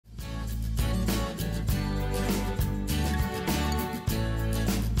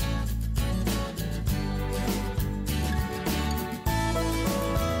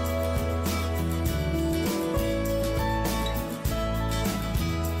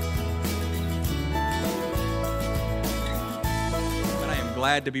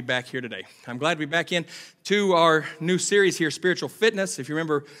glad to be back here today. I'm glad to be back in to our new series here, Spiritual Fitness. If you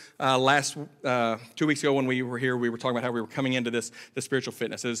remember last 2 weeks ago when we were here, we were talking about how we were coming into the spiritual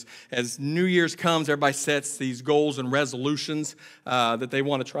fitness. As New Year's comes, everybody sets these goals and resolutions that they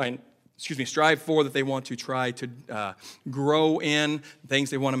want to try and strive for, that they want to try to grow in, things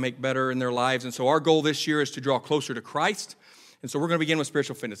they want to make better in their lives. And so our goal this year is to draw closer to Christ. And so we're going to begin with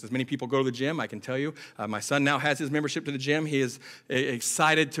spiritual fitness. As many people go to the gym, I can tell you. My son now has his membership to the gym. He is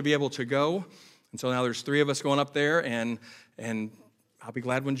excited to be able to go. And so now there's 3 of us going up there, and I'll be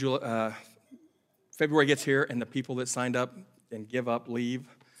glad when February gets here and the people that signed up and give up leave.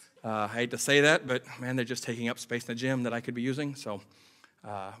 I hate to say that, but man, they're just taking up space in the gym that I could be using. So,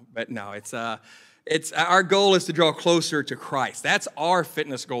 but no, it's our goal is to draw closer to Christ. That's our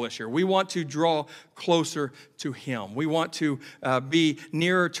fitness goal this year. We want to draw closer to Him. We want to be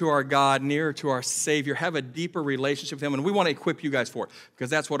nearer to our God, nearer to our Savior, have a deeper relationship with Him, and we want to equip you guys for it because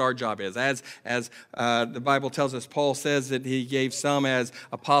that's what our job is. As the Bible tells us, Paul says that He gave some as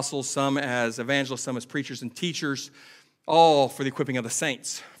apostles, some as evangelists, some as preachers and teachers, all for the equipping of the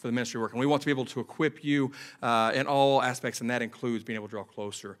saints for the ministry work. And we want to be able to equip you in all aspects, and that includes being able to draw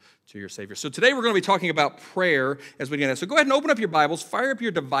closer to your Savior. So today we're going to be talking about prayer as we begin. So go ahead and open up your Bibles, fire up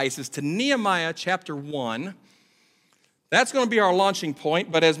your devices to Nehemiah chapter 1. That's going to be our launching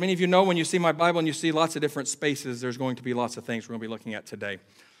point, but as many of you know, when you see my Bible and you see lots of different spaces, there's going to be lots of things we're going to be looking at today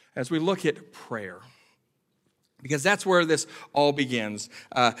as we look at prayer. Because that's where this all begins,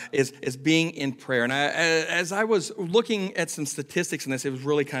 is being in prayer. And as I was looking at some statistics in this, it was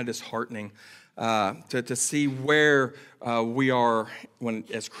really kind of disheartening to see where we are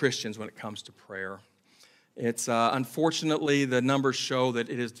as Christians when it comes to prayer. It's unfortunately, the numbers show that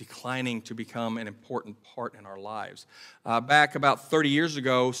it is declining to become an important part in our lives. Back about 30 years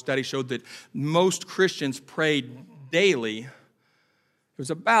ago, studies showed that most Christians prayed daily. It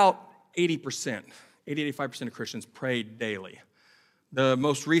was about 80%. 80-85% of Christians prayed daily. The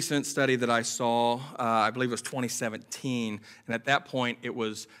most recent study that I saw, I believe it was 2017, and at that point it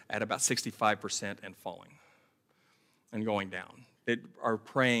was at about 65% and falling and going down. They are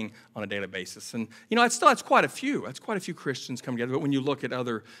praying on a daily basis. And you know, that's quite a few. That's quite a few Christians come together. But when you look at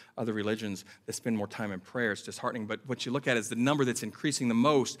other religions that spend more time in prayer, it's disheartening. But what you look at is the number that's increasing the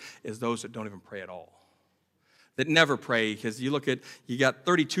most is those that don't even pray at all. That never pray, because you got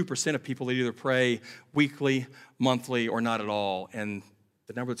 32% of people that either pray weekly, monthly, or not at all. And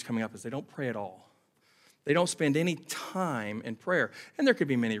the number that's coming up is they don't pray at all. They don't spend any time in prayer. And there could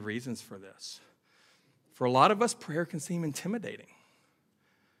be many reasons for this. For a lot of us, prayer can seem intimidating.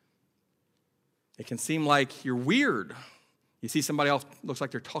 It can seem like you're weird. You see somebody else looks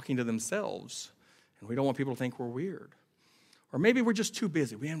like they're talking to themselves, and we don't want people to think we're weird. Or maybe we're just too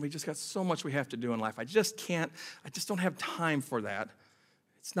busy. Man, we just got so much we have to do in life. I just don't have time for that.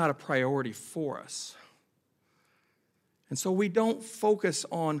 It's not a priority for us. And so we don't focus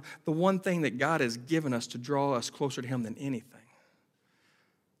on the one thing that God has given us to draw us closer to Him than anything.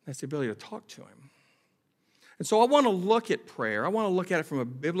 That's the ability to talk to Him. And so I want to look at prayer. I want to look at it from a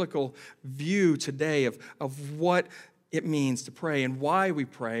biblical view today of what it means to pray and why we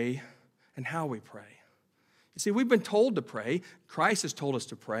pray and how we pray. You see, we've been told to pray. Christ has told us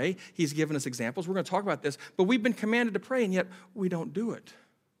to pray. He's given us examples. We're going to talk about this. But we've been commanded to pray, and yet we don't do it.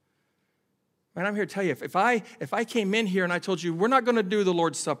 And I'm here to tell you, if I came in here and I told you, we're not going to do the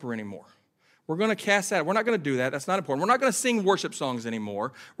Lord's Supper anymore. We're going to cast that. We're not going to do that. That's not important. We're not going to sing worship songs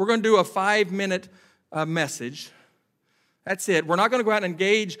anymore. We're going to do a 5-minute message. That's it. We're not going to go out and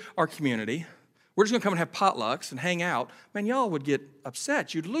engage our community. We're just going to come and have potlucks and hang out. Man, y'all would get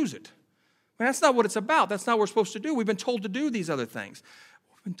upset. You'd lose it. That's not what it's about. That's not what we're supposed to do. We've been told to do these other things.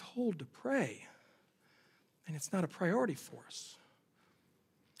 We've been told to pray, and it's not a priority for us.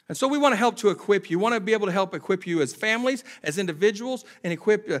 And so we want to help to equip you. We want to be able to help equip you as families, as individuals, and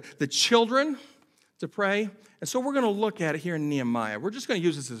equip the children to pray. And so we're going to look at it here in Nehemiah. We're just going to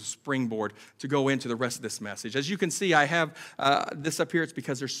use this as a springboard to go into the rest of this message. As you can see, I have this up here. It's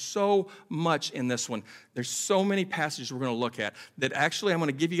because there's so much in this one. There's so many passages we're going to look at that actually I'm going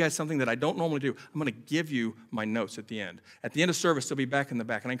to give you guys something that I don't normally do. I'm going to give you my notes at the end. At the end of service, they'll be back in the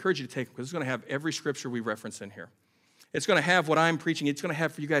back. And I encourage you to take them because it's going to have every scripture we reference in here. It's going to have what I'm preaching. It's going to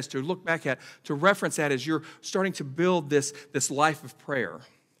have for you guys to look back at, to reference at as you're starting to build this life of prayer.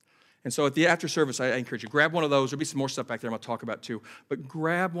 And so at the after service, I encourage you, grab one of those. There'll be some more stuff back there I'm going to talk about too. But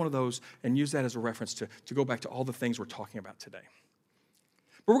grab one of those and use that as a reference to go back to all the things we're talking about today.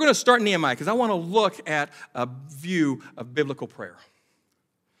 But we're going to start in Nehemiah because I want to look at a view of biblical prayer.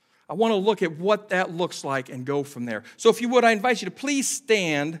 I want to look at what that looks like and go from there. So if you would, I invite you to please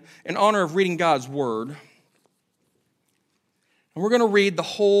stand in honor of reading God's word. And we're going to read the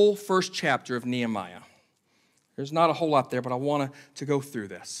whole first chapter of Nehemiah. There's not a whole lot there, but I want to go through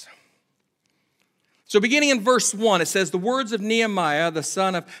this. So beginning in verse 1, it says, "The words of Nehemiah, the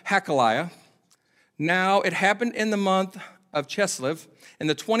son of Hakaliah. Now it happened in the month of Chislev, in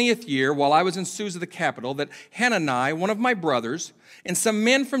the 20th year, while I was in Susa the capital, that Hanani, one of my brothers, and some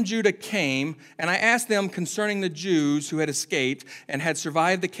men from Judah came, and I asked them concerning the Jews who had escaped and had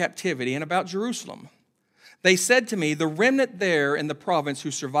survived the captivity, and about Jerusalem. They said to me, the remnant there in the province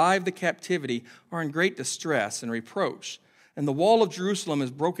who survived the captivity are in great distress and reproach, and the wall of Jerusalem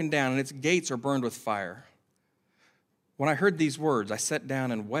is broken down, and its gates are burned with fire. When I heard these words, I sat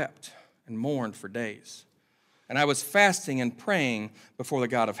down and wept and mourned for days. And I was fasting and praying before the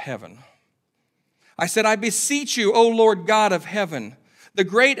God of heaven. I said, I beseech you, O Lord God of heaven, the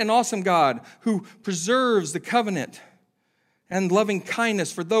great and awesome God who preserves the covenant and loving kindness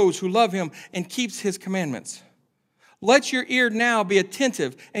for those who love him and keeps his commandments. Let your ear now be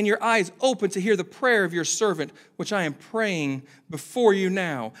attentive and your eyes open to hear the prayer of your servant, which I am praying before you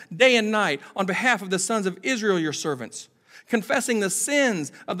now, day and night, on behalf of the sons of Israel, your servants, confessing the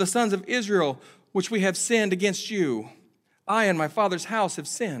sins of the sons of Israel, which we have sinned against you. I and my father's house have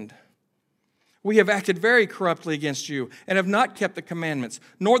sinned. We have acted very corruptly against you and have not kept the commandments,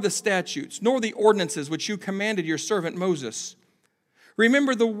 nor the statutes, nor the ordinances which you commanded your servant Moses.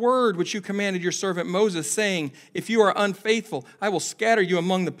 Remember the word which you commanded your servant Moses, saying, if you are unfaithful, I will scatter you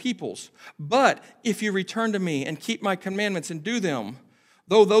among the peoples. But if you return to me and keep my commandments and do them,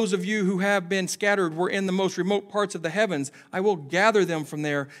 though those of you who have been scattered were in the most remote parts of the heavens, I will gather them from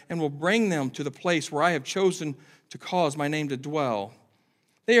there and will bring them to the place where I have chosen to cause my name to dwell.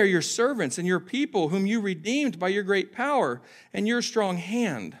 They are your servants and your people, whom you redeemed by your great power and your strong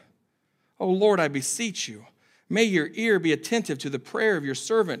hand. O Lord, I beseech you, may your ear be attentive to the prayer of your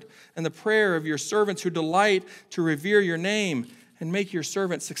servant and the prayer of your servants who delight to revere your name, and make your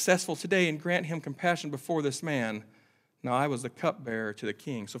servant successful today and grant him compassion before this man. Now I was the cupbearer to the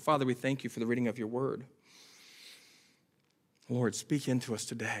king." So, Father, we thank you for the reading of your word. Lord, speak into us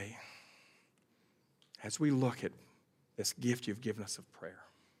today as we look at this gift you've given us of prayer.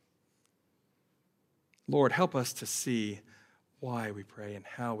 Lord, help us to see why we pray and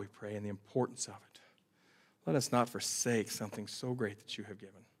how we pray and the importance of it. Let us not forsake something so great that you have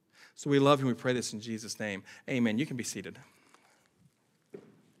given. So we love you and we pray this in Jesus' name. Amen. You can be seated.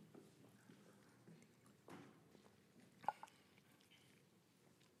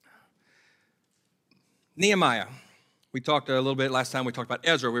 Nehemiah. We talked a little bit last time. We talked about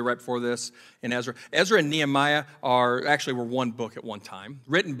Ezra. We were right before this in Ezra. Ezra and Nehemiah were one book at one time,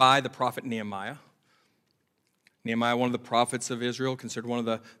 written by the prophet Nehemiah. Nehemiah, one of the prophets of Israel, considered one of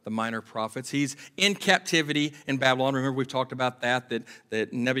the minor prophets. He's in captivity in Babylon. Remember, we've talked about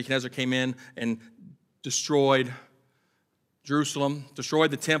that Nebuchadnezzar came in and destroyed Jerusalem, destroyed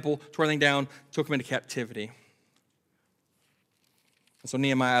the temple, tore everything down, took him into captivity. And so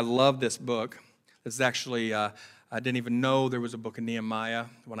Nehemiah, I love this book. This is actually, I didn't even know there was a book of Nehemiah.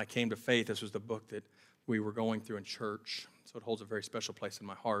 When I came to faith, this was the book that we were going through in church. So it holds a very special place in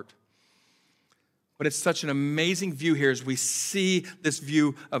my heart. But it's such an amazing view here as we see this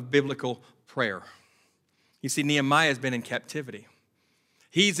view of biblical prayer. You see, Nehemiah has been in captivity.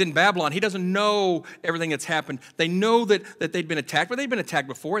 He's in Babylon. He doesn't know everything that's happened. They know that they'd been attacked, but they'd been attacked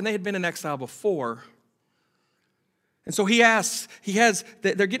before, and they had been in exile before. And so they're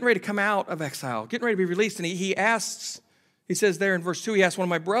getting ready to come out of exile, getting ready to be released. And he says there in verse 2, he asked one of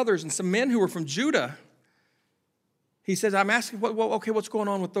my brothers and some men who were from Judah. He says, I'm asking, what's going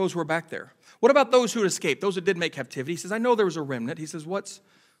on with those who are back there? What about those who escaped, those who did make captivity? He says, I know there was a remnant. He says, what's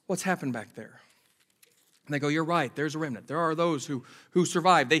happened back there? And they go, you're right, there's a remnant. There are those who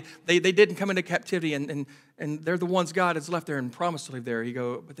survived. They didn't come into captivity, and they're the ones God has left there and promised to leave there.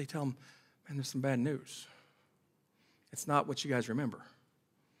 But they tell him, man, there's some bad news. It's not what you guys remember.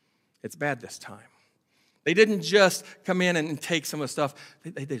 It's bad this time. They didn't just come in and take some of the stuff.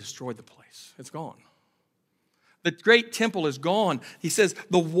 They destroyed the place. It's gone. The great temple is gone. He says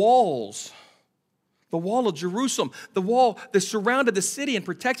the wall of Jerusalem, the wall that surrounded the city and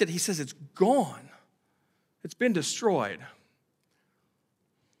protected, he says it's gone. It's been destroyed.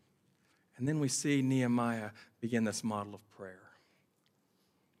 And then we see Nehemiah begin this model of prayer.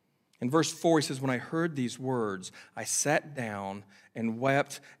 In verse 4, he says, when I heard these words, I sat down and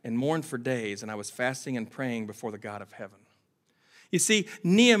wept and mourned for days, and I was fasting and praying before the God of heaven. You see,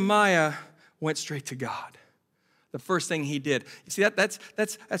 Nehemiah went straight to God. The first thing he did. You see,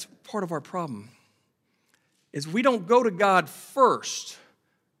 that's part of our problem, is we don't go to God first.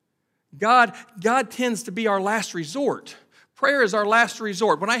 God tends to be our last resort. Prayer is our last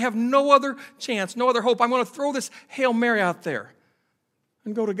resort. When I have no other chance, no other hope, I'm going to throw this Hail Mary out there.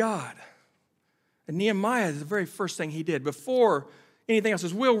 and go to God. And Nehemiah is the very first thing he did. Before anything else,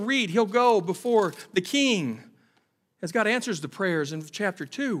 as we'll read, he'll go before the king as God answers the prayers in chapter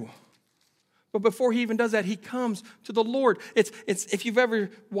 2. But before he even does that, he comes to the Lord. It's if you've ever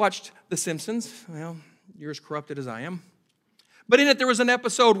watched The Simpsons, well, you're as corrupted as I am. But in it, there was an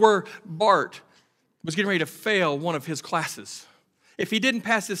episode where Bart was getting ready to fail one of his classes. If he didn't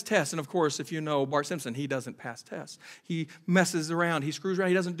pass his test, and of course, if you know Bart Simpson, he doesn't pass tests. He messes around, he screws around,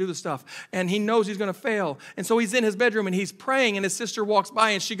 he doesn't do the stuff. And he knows he's going to fail. And so he's in his bedroom and he's praying, and his sister walks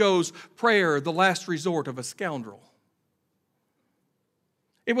by and she goes, "Prayer, the last resort of a scoundrel."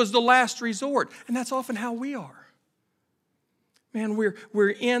 It was the last resort, and that's often how we are. Man, we're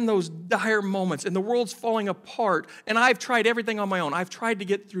in those dire moments, and the world's falling apart, and I've tried everything on my own. I've tried to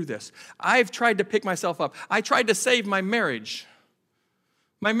get through this. I've tried to pick myself up. I tried to save my marriage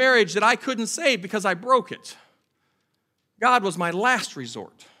that I couldn't save because I broke it. God was my last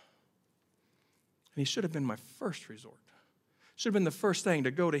resort, and he should have been my first resort. Should have been the first thing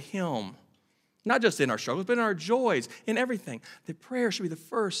to go to him, not just in our struggles, but in our joys, in everything. That prayer should be the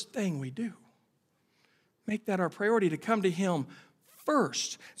first thing we do. Make that our priority, to come to him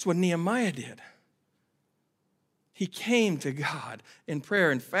first. It's what Nehemiah did. He came to God in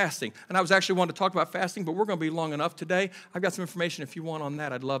prayer and fasting. And I was actually wanting to talk about fasting, but we're going to be long enough today. I've got some information if you want on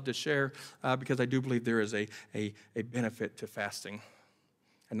that I'd love to share, because I do believe there is a benefit to fasting.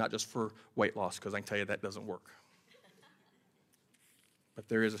 And not just for weight loss, because I can tell you that doesn't work. But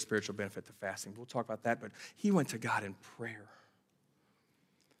there is a spiritual benefit to fasting. We'll talk about that. But he went to God in prayer.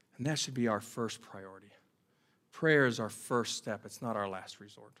 And that should be our first priority. Prayer is our first step. It's not our last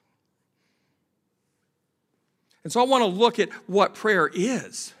resort. And so I want to look at what prayer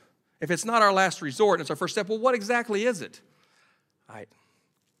is. If it's not our last resort and it's our first step, well, what exactly is it? I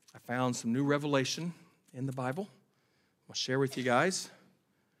found some new revelation in the Bible. I'll share with you guys.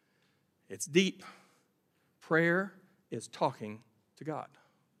 It's deep. Prayer is talking to God.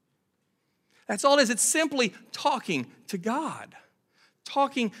 That's all it is. It's simply talking to God.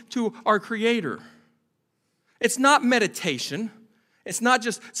 Talking to our Creator. It's not meditation. It's not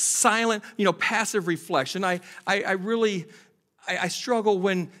just silent, passive reflection. I struggle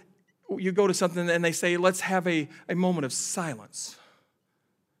when you go to something and they say, let's have a moment of silence.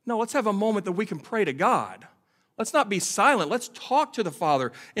 No, let's have a moment that we can pray to God. Let's not be silent. Let's talk to the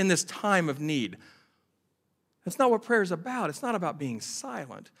Father in this time of need. That's not what prayer is about. It's not about being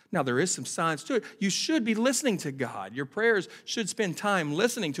silent. Now, there is some silence to it. You should be listening to God. Your prayers should spend time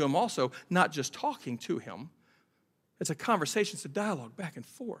listening to him also, not just talking to him. It's a conversation, it's a dialogue back and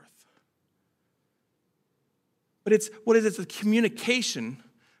forth. But it's a communication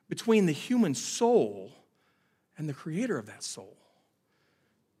between the human soul and the Creator of that soul.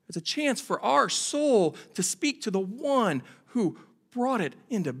 It's a chance for our soul to speak to the one who brought it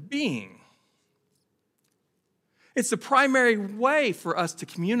into being. It's the primary way for us to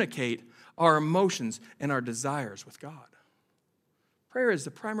communicate our emotions and our desires with God. Prayer is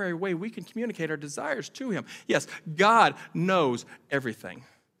the primary way we can communicate our desires to him. Yes, God knows everything.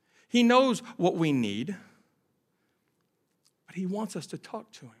 He knows what we need, but he wants us to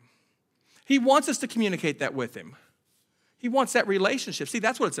talk to him. He wants us to communicate that with him. He wants that relationship. See,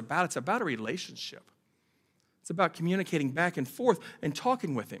 that's what it's about. It's about a relationship. It's about communicating back and forth and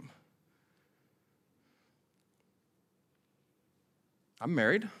talking with him. I'm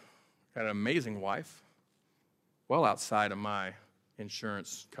married. Got an amazing wife. Well outside of my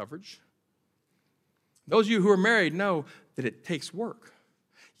insurance coverage. Those of you who are married know that it takes work.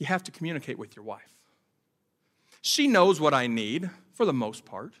 You have to communicate with your wife. She knows what I need for the most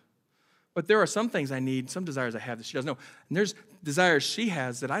part, but there are some things I need, some desires I have that she doesn't know. And there's desires she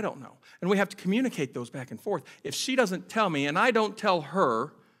has that I don't know. And we have to communicate those back and forth. If she doesn't tell me and I don't tell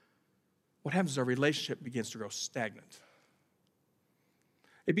her, what happens is our relationship begins to grow stagnant.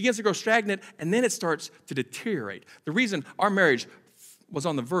 It begins to grow stagnant, and then it starts to deteriorate. The reason our marriage was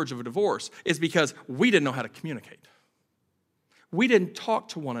on the verge of a divorce is because we didn't know how to communicate. We didn't talk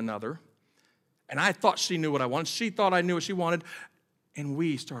to one another, and I thought she knew what I wanted. She thought I knew what she wanted, and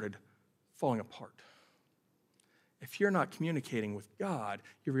we started falling apart. If you're not communicating with God,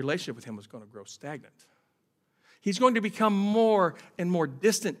 your relationship with him is going to grow stagnant. He's going to become more and more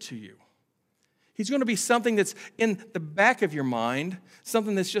distant to you. He's going to be something that's in the back of your mind,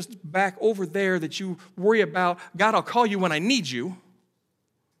 something that's just back over there that you worry about. God, I'll call you when I need you.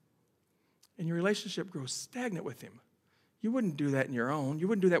 And your relationship grows stagnant with him. You wouldn't do that in your own. You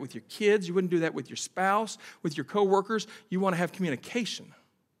wouldn't do that with your kids. You wouldn't do that with your spouse, with your coworkers. You want to have communication.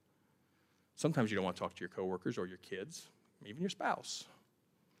 Sometimes you don't want to talk to your coworkers or your kids, even your spouse.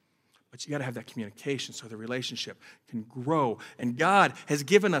 But you got to have that communication so the relationship can grow. And God has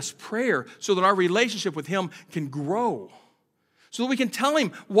given us prayer so that our relationship with him can grow. So that we can tell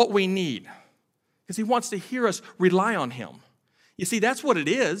him what we need. Because he wants to hear us rely on him. You see, that's what it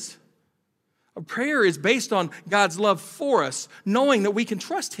is. A prayer is based on God's love for us, knowing that we can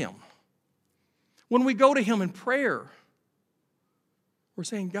trust him. When we go to him in prayer, we're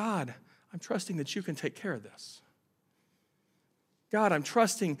saying, God, I'm trusting that you can take care of this. God, I'm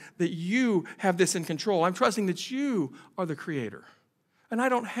trusting that you have this in control. I'm trusting that you are the creator. And I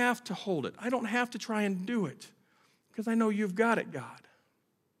don't have to hold it. I don't have to try and do it because I know you've got it, God.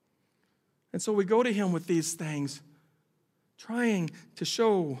 And so we go to him with these things, trying to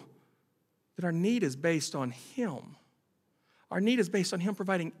show that our need is based on him. Our need is based on him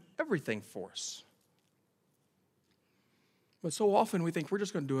providing everything for us. But so often we think we're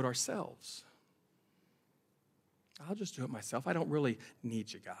just going to do it ourselves. I'll just do it myself. I don't really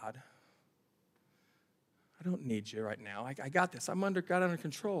need you, God. I don't need you right now. I got this. I'm got under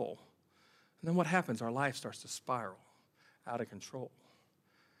control. And then what happens? Our life starts to spiral out of control.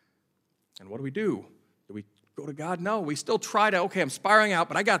 And what do? Do we go to God? No. We still try to, okay, I'm spiraling out,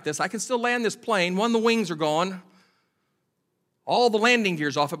 but I got this. I can still land this plane. One of the wings are gone. All the landing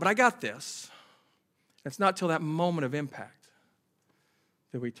gear's off it, but I got this. It's not till that moment of impact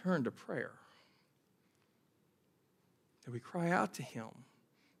that we turn to prayer. That we cry out to him.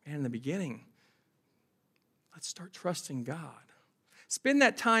 And in the beginning, let's start trusting God. Spend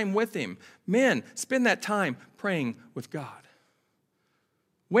that time with him. Men, spend that time praying with God.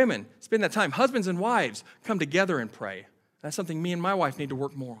 Women, spend that time. Husbands and wives, come together and pray. That's something me and my wife need to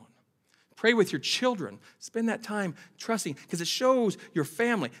work more on. Pray with your children. Spend that time trusting, because it shows your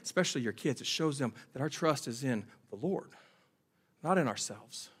family, especially your kids, it shows them that our trust is in the Lord, not in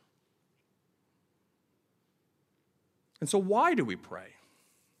ourselves. And so why do we pray?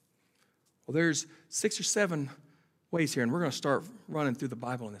 Well, there's 6 or 7 ways here, and we're going to start running through the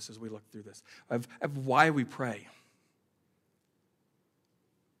Bible in this as we look through this, of why we pray.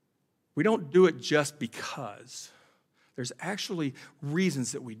 We don't do it just because. There's actually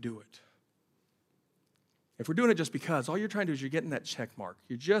reasons that we do it. If we're doing it just because, all you're trying to do is you're getting that check mark.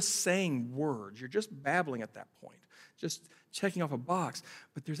 You're just saying words. You're just babbling at that point, just checking off a box.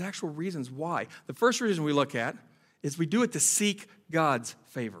 But there's actual reasons why. The first reason we look at is we do it to seek God's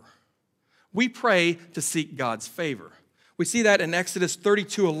favor. We pray to seek God's favor. We see that in Exodus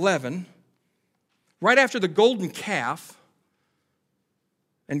 32:11, right after the golden calf,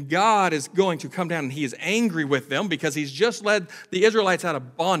 and God is going to come down and he is angry with them because he's just led the Israelites out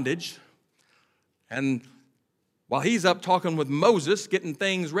of bondage. And while he's up talking with Moses, getting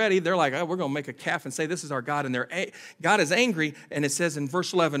things ready, they're like, oh, we're going to make a calf and say this is our God. And God is angry. And it says in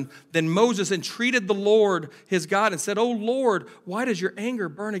verse 11, then Moses entreated the Lord, his God, and said, oh Lord, why does your anger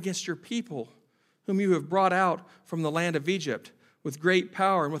burn against your people, whom you have brought out from the land of Egypt with great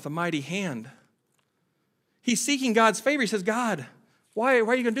power and with a mighty hand? He's seeking God's favor. He says, God, why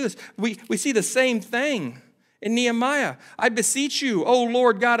are you going to do this? We see the same thing in Nehemiah. I beseech you, O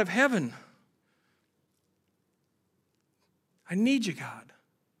Lord God of heaven. I need you, God.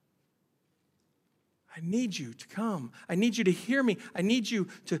 I need you to come. I need you to hear me. I need you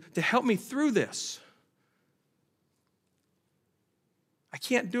to help me through this. I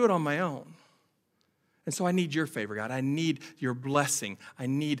can't do it on my own. And so I need your favor, God. I need your blessing. I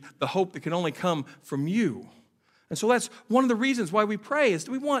need the hope that can only come from you. And so that's one of the reasons why we pray, is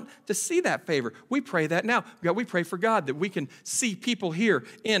we want to see that favor. We pray that now. God, we pray for God that we can see people here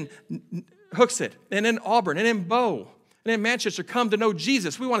in Hooksett and in Auburn and in Bow and in Manchester come to know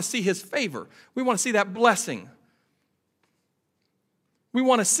Jesus. We want to see his favor. We want to see that blessing. We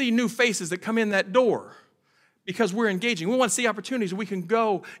want to see new faces that come in that door because we're engaging. We want to see opportunities where we can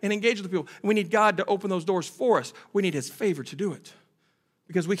go and engage with the people. And we need God to open those doors for us. We need his favor to do it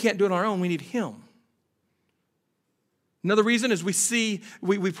because we can't do it on our own. We need him. Another reason is we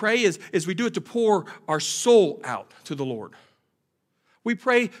pray is we do it to pour our soul out to the Lord. We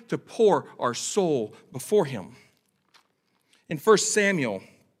pray to pour our soul before him. In 1 Samuel,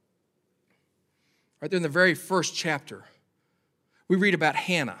 right there in the very first chapter, we read about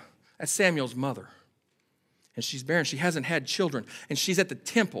Hannah. That's Samuel's mother. And she's barren. She hasn't had children. And she's at the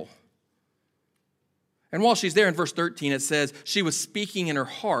temple. And while she's there in verse 13, it says, she was speaking in her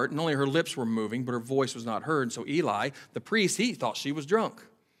heart, and only her lips were moving, but her voice was not heard. And so Eli, the priest, he thought she was drunk.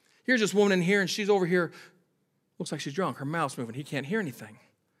 Here's this woman in here, and she's over here. Looks like she's drunk. Her mouth's moving. He can't hear anything.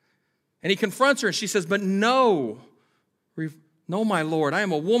 And he confronts her, and she says, but no, my Lord, I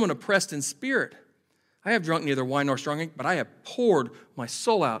am a woman oppressed in spirit. I have drunk neither wine nor strong drink, but I have poured my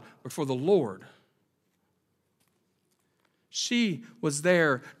soul out before the Lord. She was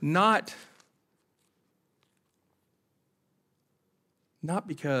there not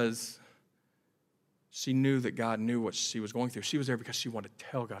because she knew that God knew what she was going through. She was there because she wanted to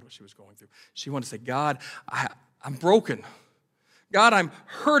tell God what she was going through. She wanted to say, God, I'm broken. God, I'm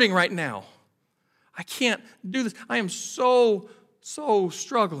hurting right now. I can't do this. I am so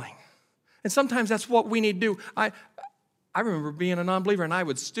struggling. And sometimes that's what we need to do. I remember being a non-believer, and I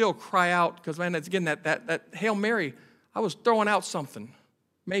would still cry out because, man, it's again that Hail Mary, I was throwing out something,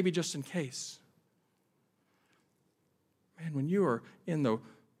 maybe just in case. Man, when you are in the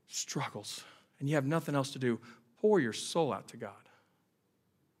struggles and you have nothing else to do, pour your soul out to God.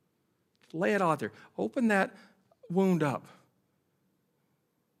 Lay it out there. Open that wound up.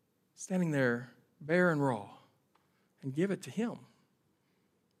 Standing there bare and raw, and give it to Him.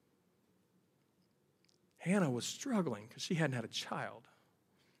 Hannah was struggling because she hadn't had a child.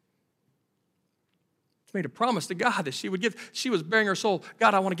 She made a promise to God that she would give. She was bearing her soul.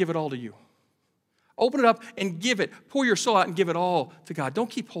 God, I want to give it all to you. Open it up and give it. Pour your soul out and give it all to God. Don't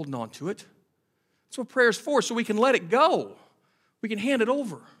keep holding on to it. That's what prayer is for, so we can let it go. We can hand it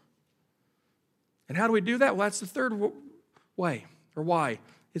over. And how do we do that? Well, that's the third way, or why,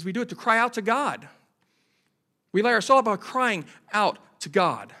 is we do it to cry out to God. We lay our soul by crying out to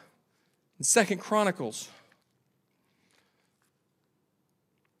God. In 2 Chronicles,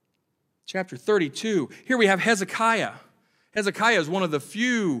 chapter 32, here we have Hezekiah. Hezekiah is one of the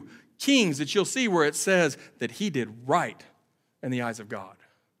few kings that you'll see where it says that he did right in the eyes of God.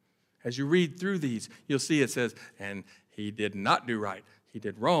 As you read through these, you'll see it says, and he did not do right. He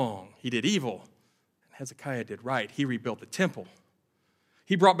did wrong. He did evil. And Hezekiah did right. He rebuilt the temple.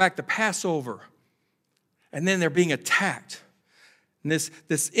 He brought back the Passover. And then they're being attacked. And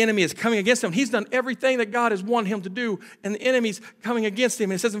this enemy is coming against him. He's done everything that God has wanted him to do, and the enemy's coming against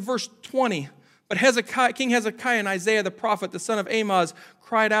him. And it says in verse 20, but King Hezekiah and Isaiah the prophet, the son of Amoz,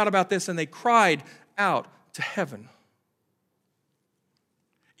 cried out about this, and they cried out to heaven.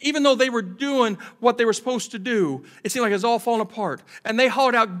 Even though they were doing what they were supposed to do, it seemed like it was all falling apart. And they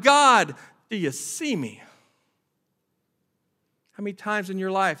hollered out, God, do you see me? How many times in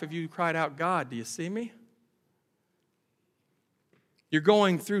your life have you cried out, God, do you see me? You're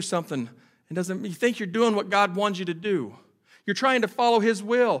going through something, and you think you're doing what God wants you to do. You're trying to follow His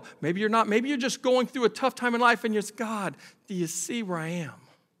will. Maybe you're not. Maybe you're just going through a tough time in life, and you're just, God, do you see where I am?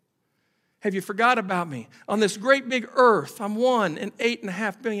 Have you forgot about me? On this great big earth, I'm 1 in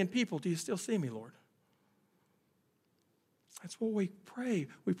 8.5 billion people. Do you still see me, Lord? That's what we pray.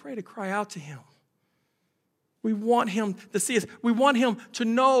 We pray to cry out to Him. We want Him to see us. We want Him to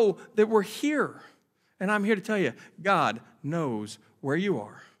know that we're here. And I'm here to tell you, God knows where you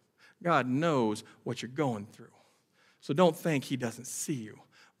are. God knows what you're going through. So don't think He doesn't see you.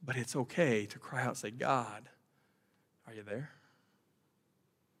 But it's okay to cry out and say, God, are you there?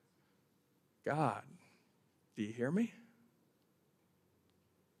 God, do you hear me?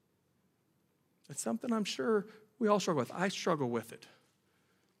 It's something I'm sure we all struggle with. I struggle with it.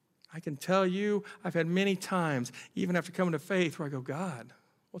 I can tell you, I've had many times, even after coming to faith, where I go, God,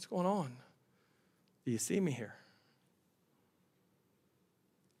 what's going on? Do you see me here?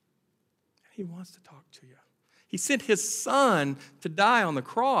 He wants to talk to you. He sent His Son to die on the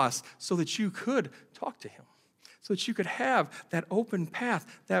cross so that you could talk to Him, so that you could have that open path,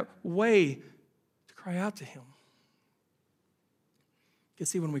 that way to cry out to Him. You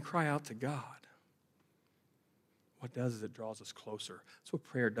see, when we cry out to God, what it does is it draws us closer. That's what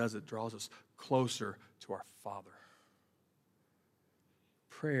prayer does. It draws us closer to our Father.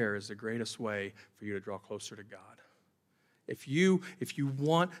 Prayer is the greatest way for you to draw closer to God. If you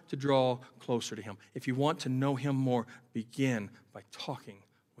want to draw closer to Him, if you want to know Him more, begin by talking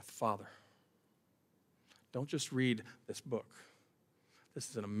with Father. Don't just read this book. This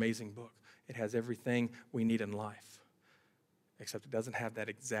is an amazing book. It has everything we need in life, except it doesn't have that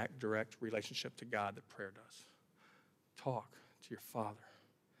exact direct relationship to God that prayer does. Talk to your Father.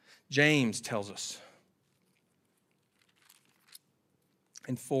 James tells us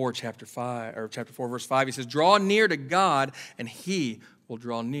in chapter 4, verse 5, he says, draw near to God, and He will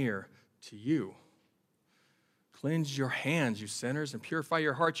draw near to you. Cleanse your hands, you sinners, and purify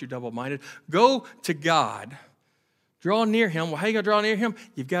your hearts, you double-minded. Go to God. Draw near Him. Well, how are you going to draw near Him?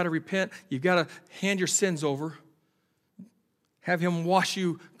 You've got to repent. You've got to hand your sins over. Have Him wash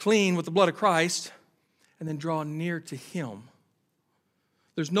you clean with the blood of Christ, and then draw near to Him.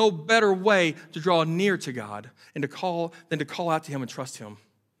 There's no better way to draw near to God than to call out to Him and trust Him.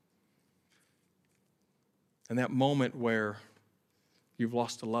 And that moment where you've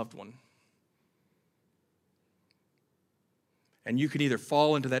lost a loved one, And you can either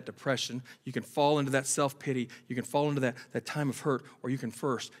fall into that depression, you can fall into that self-pity, you can fall into that time of hurt, or you can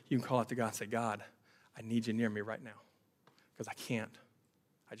call out to God and say, God, I need you near me right now because I can't.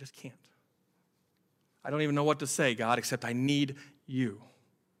 I just can't. I don't even know what to say, God, except I need you.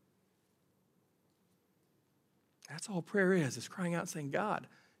 That's all prayer is crying out and saying, God,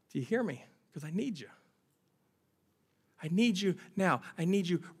 do you hear me? Because I need you. I need you now. I need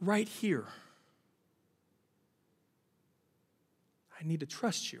you right here. I need to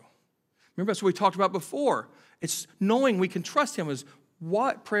trust you. Remember, that's what we talked about before. It's knowing we can trust him is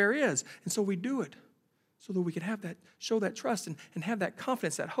what prayer is. And so we do it so that we can have that, show that trust and have that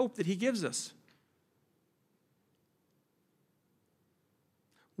confidence, that hope that he gives us.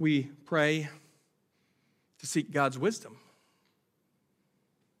 We pray to seek God's wisdom.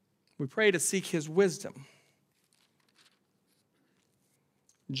 We pray to seek his wisdom.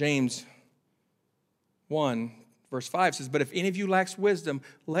 James 1, verse 5 says, but if any of you lacks wisdom,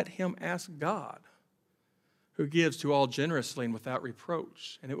 let him ask God, who gives to all generously and without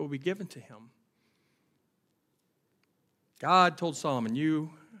reproach, and it will be given to him. God told Solomon,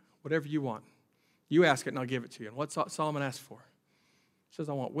 whatever you want, you ask it and I'll give it to you. And what Solomon asked for? He says,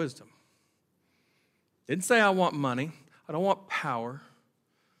 I want wisdom. Didn't say I want money. I don't want power.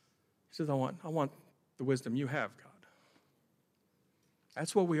 He says, I want the wisdom you have, God.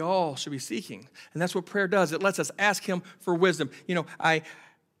 That's what we all should be seeking. And that's what prayer does. It lets us ask him for wisdom. You know, I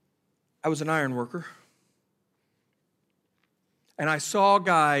was an iron worker. And I saw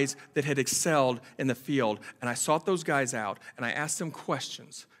guys that had excelled in the field. And I sought those guys out. And I asked them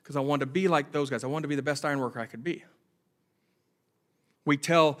questions because I wanted to be like those guys. I wanted to be the best iron worker I could be. We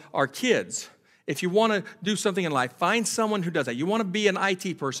tell our kids, if you want to do something in life, find someone who does that. You want to be an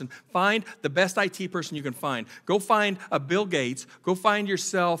IT person, find the best IT person you can find. Go find a Bill Gates. Go find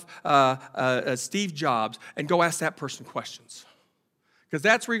yourself a Steve Jobs and go ask that person questions. Because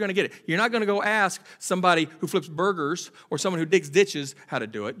that's where you're going to get it. You're not going to go ask somebody who flips burgers or someone who digs ditches how to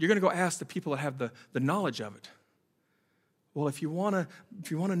do it. You're going to go ask the people that have the knowledge of it. Well, if you want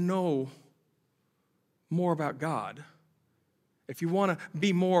to know more about God, if you want to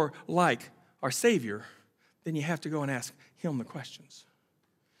be more like our Savior, then you have to go and ask him the questions.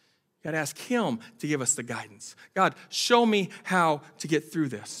 You got to ask him to give us the guidance. God, show me how to get through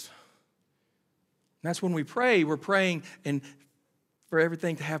this. And that's when we pray. We're praying for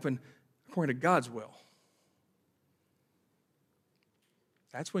everything to happen according to God's will.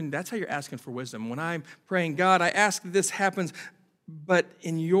 That's how you're asking for wisdom. When I'm praying, God, I ask that this happens, but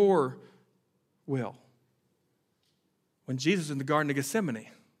in your will. When Jesus is in the Garden of Gethsemane,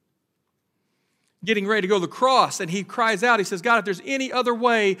 getting ready to go to the cross, and he cries out, he says, God, if there's any other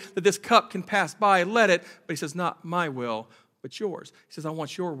way that this cup can pass by, let it. But he says, not my will, but yours. He says, I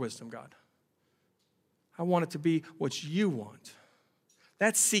want your wisdom, God. I want it to be what you want.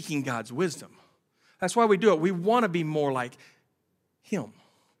 That's seeking God's wisdom. That's why we do it. We want to be more like him.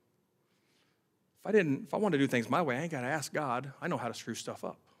 If I want to do things my way, I ain't got to ask God. I know how to screw stuff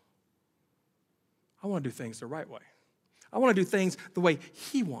up. I want to do things the right way. I want to do things the way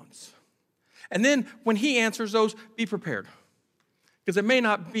he wants. And then when he answers those, be prepared. Because it may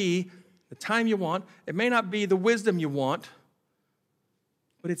not be the time you want. It may not be the wisdom you want.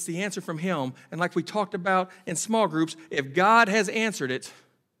 But it's the answer from him. And like we talked about in small groups, if God has answered it,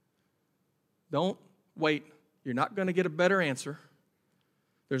 don't wait. You're not going to get a better answer.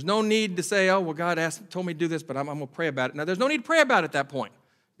 There's no need to say, oh, well, God told me to do this, but I'm going to pray about it. Now, there's no need to pray about it at that point.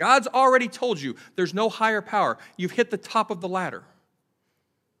 God's already told you there's no higher power. You've hit the top of the ladder.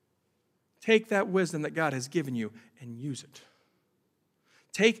 Take that wisdom that God has given you and use it.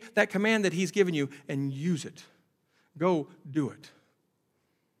 Take that command that he's given you and use it. Go do it.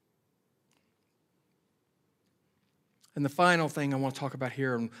 And the final thing I want to talk about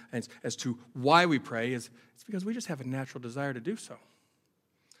here as to why we pray is it's because we just have a natural desire to do so.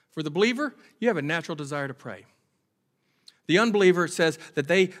 For the believer, you have a natural desire to pray. The unbeliever says that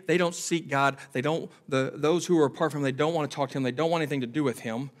they don't seek God. Those who are apart from him, they don't want to talk to him. They don't want anything to do with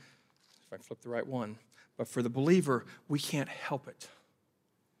him. If I flip the right one. But for the believer, we can't help it.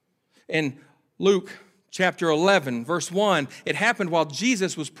 In Luke chapter 11, verse 1, it happened while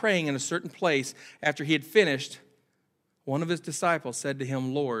Jesus was praying in a certain place. After he had finished, one of his disciples said to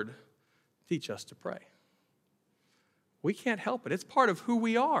him, Lord, teach us to pray. We can't help it. It's part of who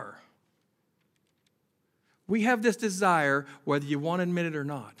we are. We have this desire, whether you want to admit it or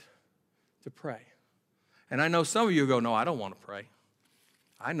not, to pray. And I know some of you go, no, I don't want to pray.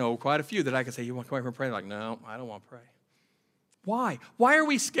 I know quite a few that I can say, you want to come over and pray? Like, no, I don't want to pray. Why? Why are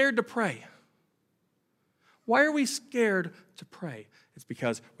we scared to pray? Why are we scared to pray? It's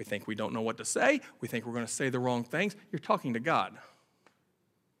because we think we don't know what to say. We think we're going to say the wrong things. You're talking to God.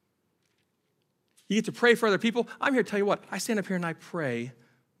 You get to pray for other people. I'm here to tell you what. I stand up here and I pray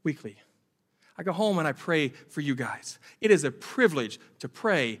weekly. I go home and I pray for you guys. It is a privilege to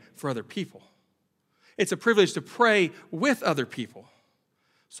pray for other people. It's a privilege to pray with other people.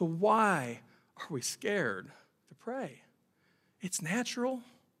 So why are we scared to pray? It's natural.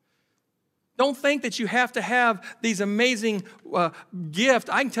 Don't think that you have to have these amazing gifts.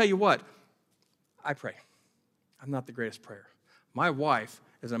 I can tell you what, I pray. I'm not the greatest prayer. My wife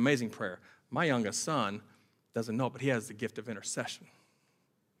is an amazing prayer. My youngest son doesn't know it, but he has the gift of intercession.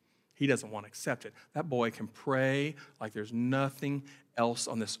 He doesn't want to accept it. That boy can pray like there's nothing else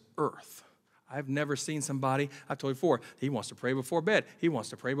on this earth. I've never seen somebody, I've told you before, he wants to pray before bed. He wants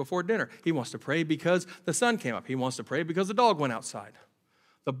to pray before dinner. He wants to pray because the sun came up. He wants to pray because the dog went outside.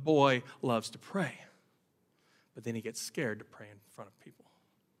 The boy loves to pray. But then he gets scared to pray in front of people.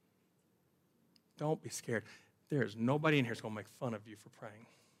 Don't be scared. There's nobody in here who's going to make fun of you for praying.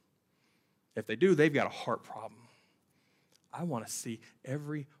 If they do, they've got a heart problem. I want to see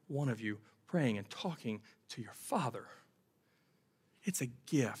every one of you praying and talking to your Father. It's a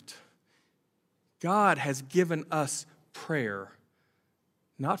gift. God has given us prayer,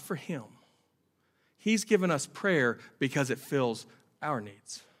 not for Him. He's given us prayer because it fills our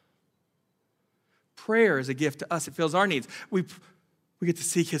needs. Prayer is a gift to us. It fills our needs. We get to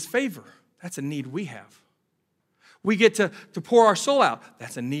seek His favor. That's a need we have. We get to pour our soul out.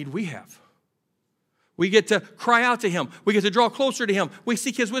 That's a need we have. We get to cry out to Him. We get to draw closer to Him. We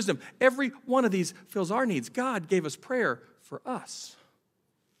seek His wisdom. Every one of these fills our needs. God gave us prayer for us.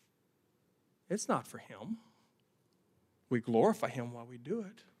 It's not for Him. We glorify Him while we do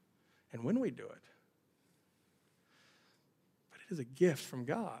it and when we do it. But it is a gift from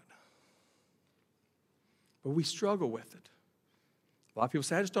God. But we struggle with it. A lot of people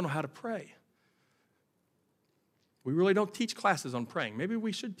say, I just don't know how to pray. We really don't teach classes on praying. Maybe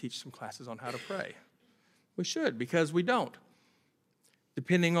we should teach some classes on how to pray. We should, because we don't.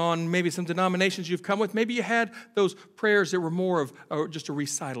 Depending on maybe some denominations you've come with, maybe you had those prayers that were more of just a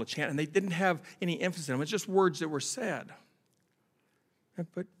recital, a chant, and they didn't have any emphasis in them. It's just words that were said.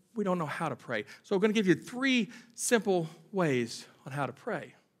 But we don't know how to pray. So I'm going to give you 3 simple ways on how to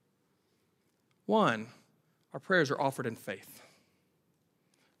pray. 1, our prayers are offered in faith.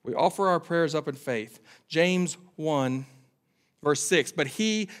 We offer our prayers up in faith. James 1, verse 6, but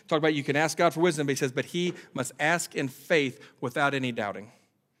he, talk about you can ask God for wisdom, but he says, but he must ask in faith without any doubting.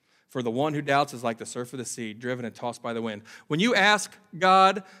 For the one who doubts is like the surf of the sea, driven and tossed by the wind. When you ask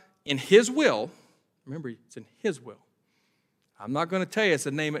God in His will, remember, it's in His will. I'm not going to tell you it's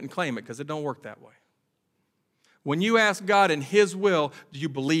a name it and claim it, because it don't work that way. When you ask God in His will, do you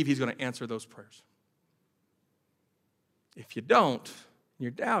believe He's going to answer those prayers? If you don't,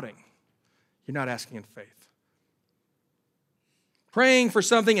 you're doubting. You're not asking in faith. Praying for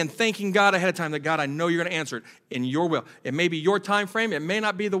something and thanking God ahead of time that, God, I know you're going to answer it in your will. It may be your time frame. It may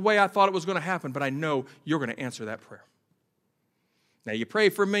not be the way I thought it was going to happen, but I know you're going to answer that prayer. Now, you pray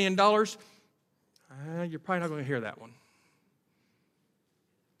for $1 million, you're probably not going to hear that one.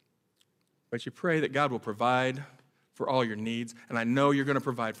 But you pray that God will provide for all your needs, and I know you're going to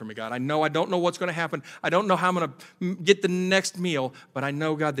provide for me, God. I don't know what's going to happen. I don't know how I'm going to get the next meal, but I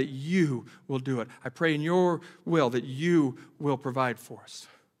know, God, that you will do it. I pray in your will that you will provide for us,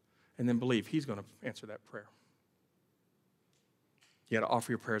 and then believe He's going to answer that prayer. You got to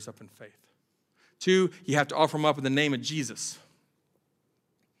offer your prayers up in faith. 2, you have to offer them up in the name of Jesus.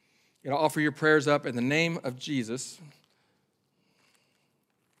 You got to offer your prayers up in the name of Jesus.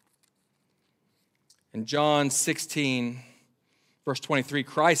 In John 16, verse 23,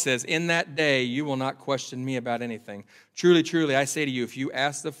 Christ says, in that day you will not question me about anything. Truly, truly, I say to you, if you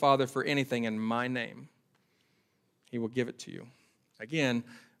ask the Father for anything in my name, He will give it to you. Again,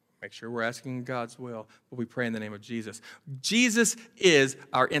 make sure we're asking God's will, but we pray in the name of Jesus. Jesus is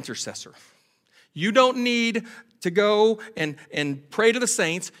our intercessor. You don't need to go and pray to the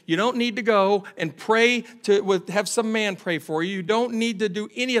saints. You don't need to go and pray have some man pray for you. You don't need to do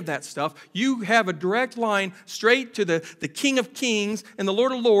any of that stuff. You have a direct line straight to the King of Kings and the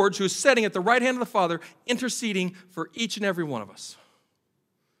Lord of Lords, who is sitting at the right hand of the Father, interceding for each and every one of us.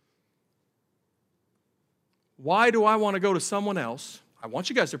 Why do I want to go to someone else? I want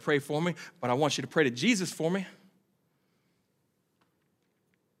you guys to pray for me, but I want you to pray to Jesus for me.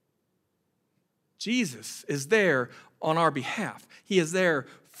 Jesus is there on our behalf. He is there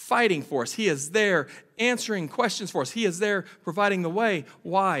fighting for us. He is there answering questions for us. He is there providing the way.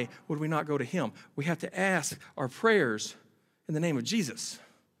 Why would we not go to Him? We have to ask our prayers in the name of Jesus,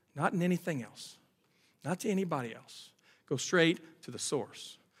 not in anything else, not to anybody else. Go straight to the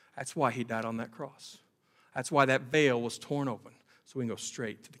source. That's why he died on that cross. That's why that veil was torn open, so we can go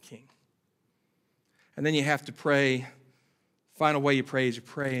straight to the King. And then you have to pray. Final way you pray is you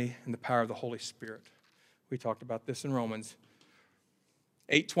pray in the power of the Holy Spirit. We talked about this in Romans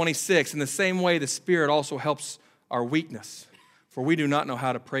 8:26. In the same way, the Spirit also helps our weakness. For we do not know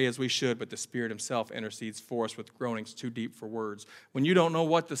how to pray as we should, but the Spirit himself intercedes for us with groanings too deep for words. When you don't know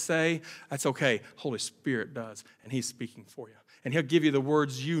what to say, that's okay. Holy Spirit does, and he's speaking for you. And he'll give you the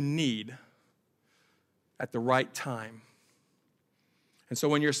words you need at the right time. And so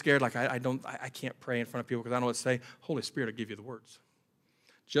when you're scared, like I can't pray in front of people because I don't know what to say, Holy Spirit will give you the words.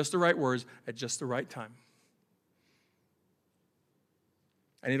 Just the right words at just the right time.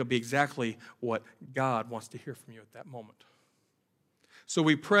 And it'll be exactly what God wants to hear from you at that moment. So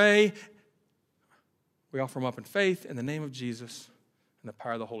we pray, we offer them up in faith in the name of Jesus and the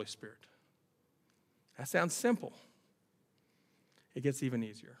power of the Holy Spirit. That sounds simple. It gets even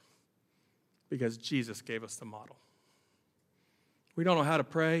easier because Jesus gave us the model. We don't know how to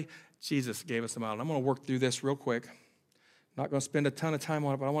pray. Jesus gave us the model. I'm going to work through this real quick. Not going to spend a ton of time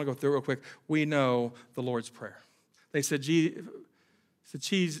on it, but I want to go through it real quick. We know the Lord's Prayer. They said,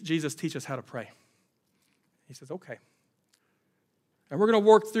 Jesus, teach us how to pray. He says, okay. And we're going to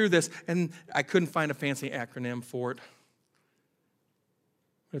work through this, and I couldn't find a fancy acronym for it.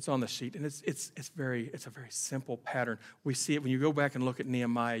 But it's on the sheet, and it's a very simple pattern. We see it when you go back and look at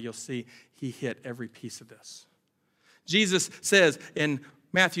Nehemiah, you'll see he hit every piece of this. Jesus says in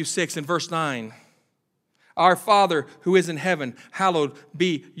Matthew 6 and verse 9, Our Father who is in heaven, hallowed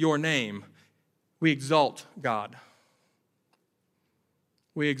be your name. We exalt God.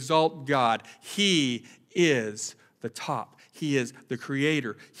 We exalt God. He is the top. He is the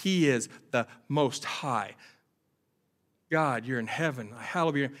creator. He is the most high. God, you're in heaven.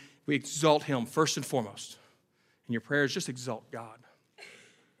 Hallowed be your name. We exalt him first and foremost. In your prayers, just exalt God.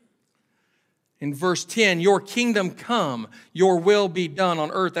 In verse 10, your kingdom come, your will be done on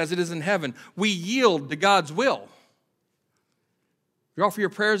earth as it is in heaven. We yield to God's will. You offer your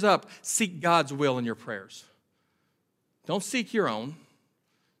prayers up, seek God's will in your prayers. Don't seek your own.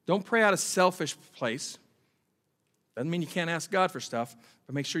 Don't pray out of selfish place. Doesn't mean you can't ask God for stuff,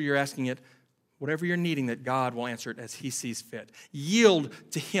 but make sure you're asking it, whatever you're needing, that God will answer it as he sees fit. Yield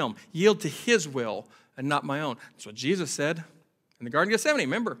to him. Yield to his will and not my own. That's what Jesus said in the Garden of Gethsemane.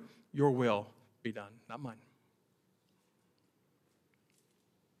 Remember, your will be done, not mine.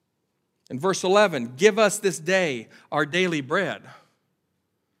 In verse 11, give us this day our daily bread.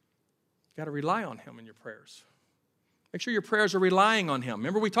 You've got to rely on him in your prayers. Make sure your prayers are relying on him.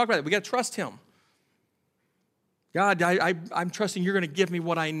 Remember, we talked about it. We got to trust him. God, I'm trusting you're going to give me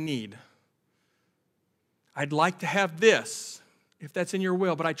what I need. I'd like to have this, if that's in your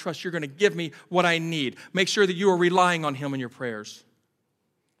will, but I trust you're going to give me what I need. Make sure that you are relying on him in your prayers.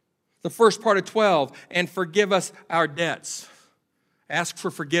 The first part of 12, and forgive us our debts. Ask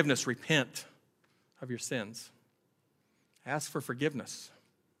for forgiveness. Repent of your sins. Ask for forgiveness.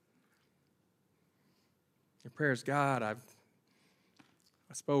 Your prayers, God, I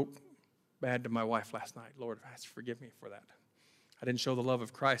spoke bad to my wife last night. Lord, I ask you to forgive me for that. I didn't show the love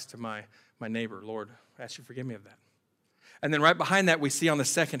of Christ to my neighbor. Lord, I ask you to forgive me of that. And then right behind that, we see on the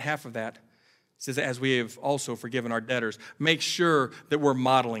second half of that, it says, as we have also forgiven our debtors. Make sure that we're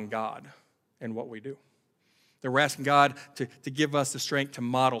modeling God in what we do. That we're asking God to give us the strength to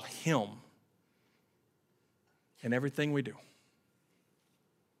model him in everything we do.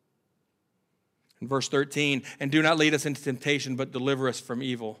 In verse 13, and do not lead us into temptation, but deliver us from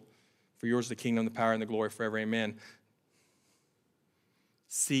evil. For yours is the kingdom, the power, and the glory forever. Amen.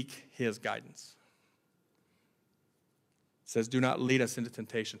 Seek his guidance. It says, do not lead us into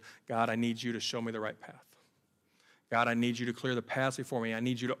temptation. God, I need you to show me the right path. God, I need you to clear the path before me. I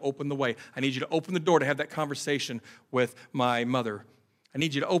need you to open the way. I need you to open the door to have that conversation with my mother. I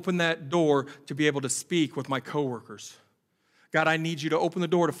need you to open that door to be able to speak with my coworkers. God, I need you to open the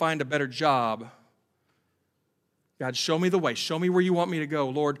door to find a better job. God, show me the way. Show me where you want me to go.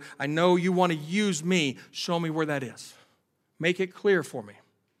 Lord, I know you want to use me. Show me where that is. Make it clear for me.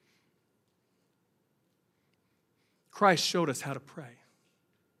 Christ showed us how to pray.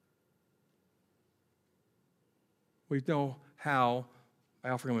 We know how by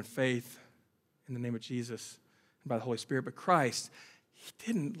offering him in faith in the name of Jesus and by the Holy Spirit. But Christ, he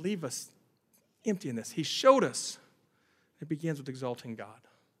didn't leave us empty in this. He showed us. It begins with exalting God.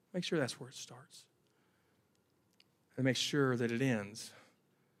 Make sure that's where it starts. And make sure that it ends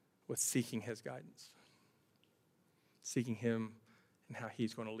with seeking his guidance. Seeking him and how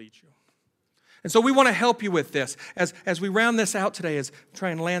he's going to lead you. And so we want to help you with this. As we round this out today, as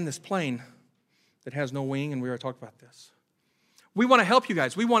try and land this plane that has no wing, and we already talked about this. We want to help you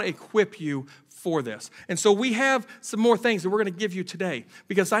guys. We want to equip you for this. And so we have some more things that we're going to give you today,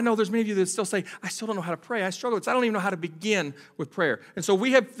 because I know there's many of you that still say, I still don't know how to pray. I struggle. I don't even know how to begin with prayer. And so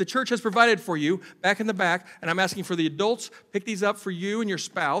the church has provided for you back in the back, and I'm asking for the adults, pick these up for you and your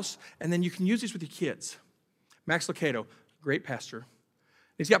spouse, and then you can use these with your kids. Max Lucado, great pastor.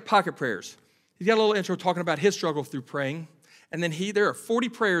 He's got pocket prayers. He's got a little intro talking about his struggle through praying. And then there are 40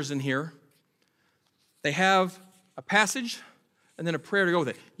 prayers in here. They have a passage and then a prayer to go with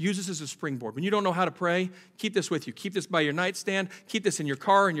it. Use this as a springboard. When you don't know how to pray, keep this with you. Keep this by your nightstand. Keep this in your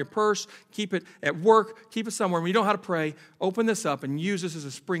car, in your purse. Keep it at work. Keep it somewhere. When you don't know how to pray, open this up and use this as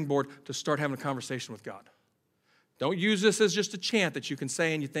a springboard to start having a conversation with God. Don't use this as just a chant that you can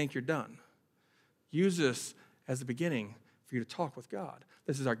say and you think you're done. Use this as the beginning for you to talk with God.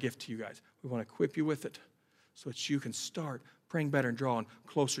 This is our gift to you guys. We want to equip you with it so that you can start praying better and drawing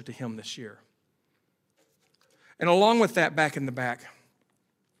closer to Him this year. And along with that, back in the back,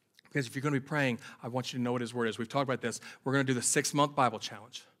 because if you're going to be praying, I want you to know what His Word is. We've talked about this. We're going to do the 6-month Bible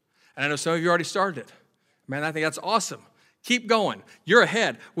challenge. And I know some of you already started it. Man, I think that's awesome. Keep going. You're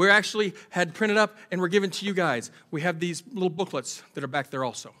ahead. We actually had printed up and we're giving to you guys. We have these little booklets that are back there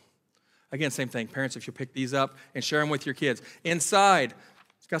also. Again, same thing. Parents, if you pick these up and share them with your kids. Inside,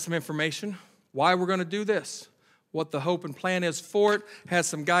 it's got some information, why we're going to do this, what the hope and plan is for it, has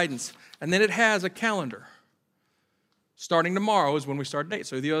some guidance. And then it has a calendar. Starting tomorrow is when we start a date.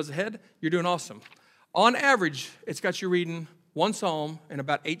 So the others ahead, you're doing awesome. On average, it's got you reading one psalm and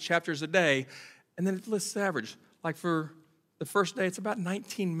about 8 chapters a day, and then it lists the average. Like for the first day, it's about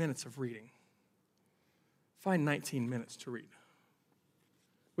 19 minutes of reading. Find 19 minutes to read.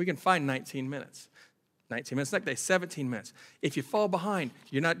 We can find 19 minutes. 19 minutes next day, 17 minutes. If you fall behind,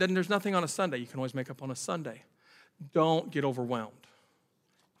 there's nothing on a Sunday. You can always make up on a Sunday. Don't get overwhelmed.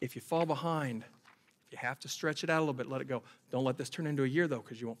 If you fall behind, you have to stretch it out a little bit, let it go. Don't let this turn into a year, though,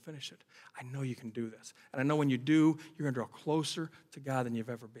 because you won't finish it. I know you can do this. And I know when you do, you're going to draw closer to God than you've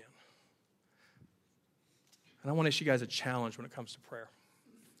ever been. And I want to issue you guys a challenge when it comes to prayer.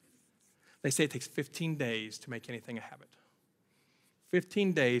 They say it takes 15 days to make anything a habit.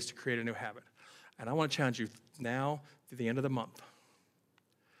 15 days to create a new habit. And I want to challenge you now through the end of the month.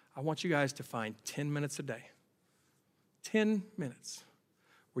 I want you guys to find 10 minutes a day. 10 minutes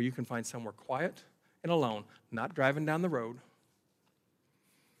where you can find somewhere quiet and alone, not driving down the road,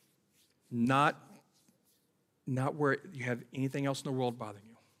 not where you have anything else in the world bothering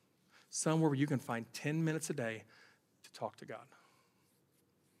you. Somewhere where you can find 10 minutes a day to talk to God.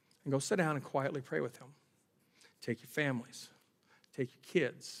 And go sit down and quietly pray with Him. Take your families. Take your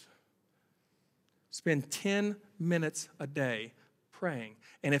kids. Spend 10 minutes a day praying.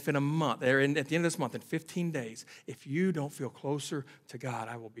 And if in a month, or at the end of this month, in 15 days, if you don't feel closer to God,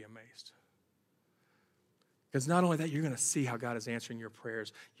 I will be amazed. Because not only that, you're going to see how God is answering your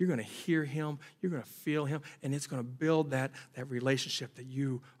prayers. You're going to hear Him. You're going to feel Him. And it's going to build that relationship that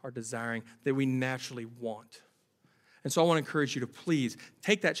you are desiring, that we naturally want. And so I want to encourage you to please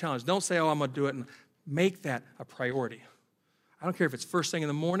take that challenge. Don't say, I'm going to do it, and make that a priority. I don't care if it's first thing in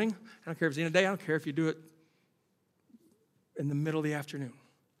the morning. I don't care if it's the end of the day. I don't care if you do it in the middle of the afternoon.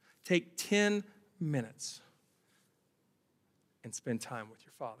 Take 10 minutes and spend time with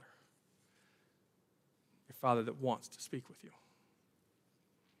your Father. Your Father that wants to speak with you.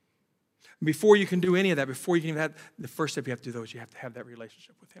 Before you can do any of that, before you can even have, the first step you have to do, though, is you have to have that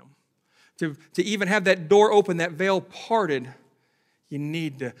relationship with Him. To even have that door open, that veil parted, you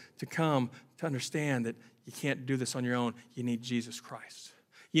need to come to understand that you can't do this on your own. You need Jesus Christ.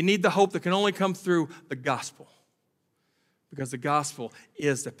 You need the hope that can only come through the gospel. Because the gospel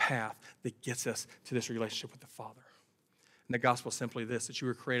is the path that gets us to this relationship with the Father. And the gospel is simply this, that you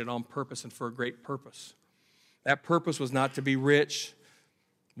were created on purpose and for a great purpose. That purpose was not to be rich,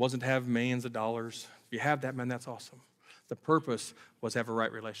 wasn't to have millions of dollars. If you have that, man, that's awesome. The purpose was to have a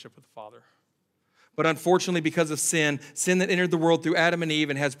right relationship with the Father. But unfortunately, because of sin that entered the world through Adam and Eve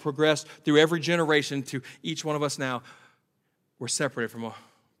and has progressed through every generation to each one of us now, we're separated from a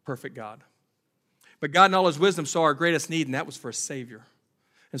perfect God. But God in all His wisdom saw our greatest need, and that was for a Savior.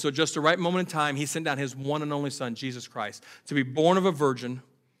 And so just the right moment in time, He sent down His one and only Son, Jesus Christ, to be born of a virgin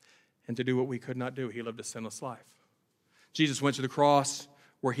and to do what we could not do. He lived a sinless life. Jesus went to the cross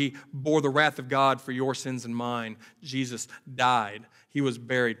where He bore the wrath of God for your sins and mine. Jesus died. He was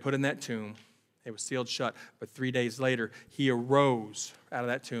buried, put in that tomb. It was sealed shut. But 3 days later, He arose out of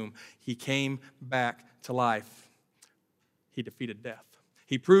that tomb. He came back to life. He defeated death.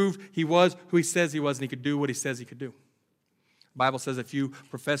 He proved He was who He says He was, and He could do what He says He could do. The Bible says if you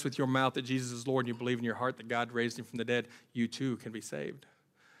profess with your mouth that Jesus is Lord and you believe in your heart that God raised Him from the dead, you too can be saved.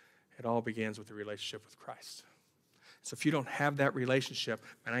 It all begins with a relationship with Christ. So if you don't have that relationship,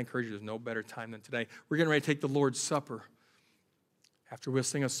 and I encourage you, there's no better time than today. We're getting ready to take the Lord's Supper. After we'll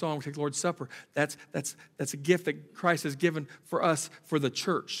sing a song, we take the Lord's Supper. That's a gift that Christ has given for us, for the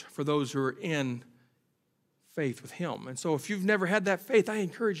church, for those who are in faith with Him. And so if you've never had that faith, I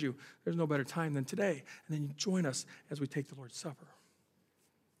encourage you, there's no better time than today. And then you join us as we take the Lord's Supper.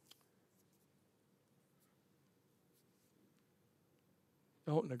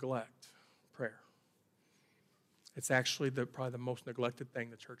 Don't neglect prayer. It's actually probably the most neglected thing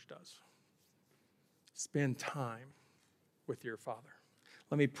the church does. Spend time with your Father.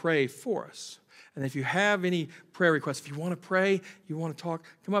 Let me pray for us. And if you have any prayer requests, if you want to pray, you want to talk,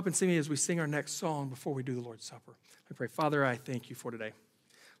 come up and see me as we sing our next song before we do the Lord's Supper. I pray, Father, I thank you for today.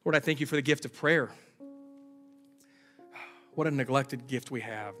 Lord, I thank you for the gift of prayer. What a neglected gift we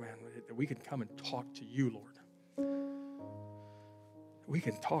have, man, that we can come and talk to you, Lord. We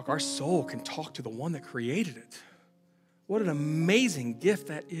can talk, our soul can talk to the one that created it. What an amazing gift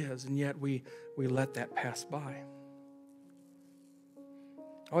that is, and yet we let that pass by.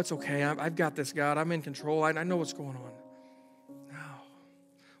 Oh, it's okay, I've got this, God, I'm in control, I know what's going on.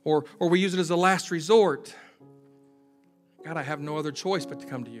 No. Or we use it as a last resort. God, I have no other choice but to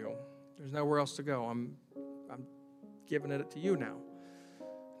come to you. There's nowhere else to go. I'm giving it to you now.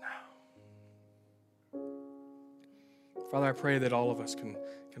 Father, I pray that all of us can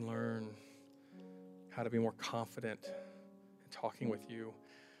learn how to be more confident in talking with you.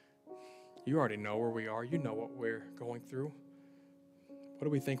 You already know where we are. You know what we're going through. What do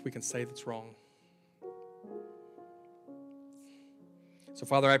we think we can say that's wrong? So,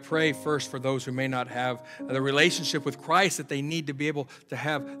 Father, I pray first for those who may not have the relationship with Christ, that they need to be able to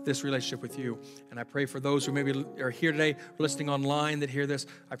have this relationship with you. And I pray for those who maybe are here today, listening online, that hear this.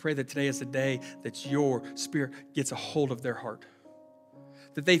 I pray that today is the day that your Spirit gets a hold of their heart.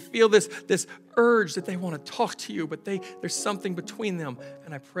 That they feel this urge that they want to talk to you, but there's something between them.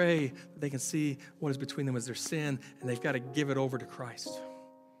 And I pray that they can see what is between them as their sin, and they've got to give it over to Christ.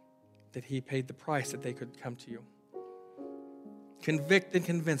 That He paid the price that they could come to you. Convict and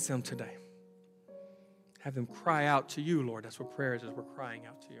convince them today. Have them cry out to you, Lord. That's what prayer is we're crying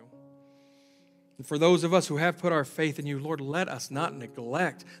out to you. And for those of us who have put our faith in you, Lord, let us not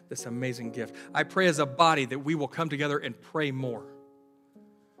neglect this amazing gift. I pray as a body that we will come together and pray more.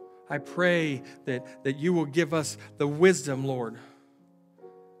 I pray that you will give us the wisdom, Lord,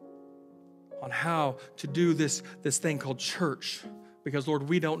 on how to do this thing called church. Because, Lord,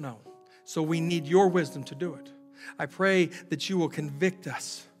 we don't know. So we need your wisdom to do it. I pray that you will convict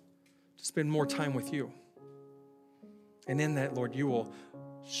us to spend more time with you. And in that, Lord, you will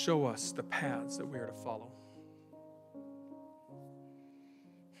show us the paths that we are to follow.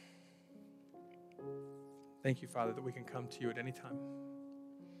 Thank you, Father, that we can come to you at any time.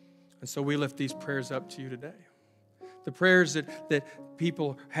 And so we lift these prayers up to you today. The prayers that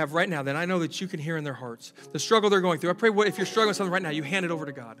people have right now that I know that you can hear in their hearts. The struggle they're going through. I pray if you're struggling with something right now, you hand it over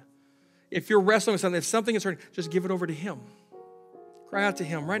to God. If you're wrestling with something, if something is hurting, just give it over to Him. Cry out to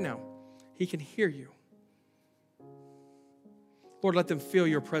Him right now. He can hear you. Lord, let them feel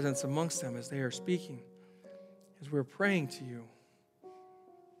your presence amongst them as they are speaking. As we're praying to you,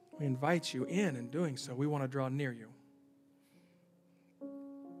 we invite you in doing so. We want to draw near you.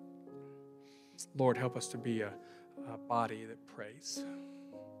 Lord, help us to be a body that prays.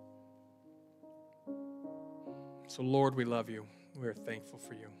 So, Lord, we love you. We are thankful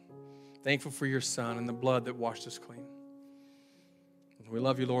for you. Thankful for your Son and the blood that washed us clean. We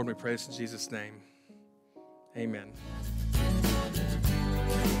love you, Lord, and we pray this in Jesus' name. Amen.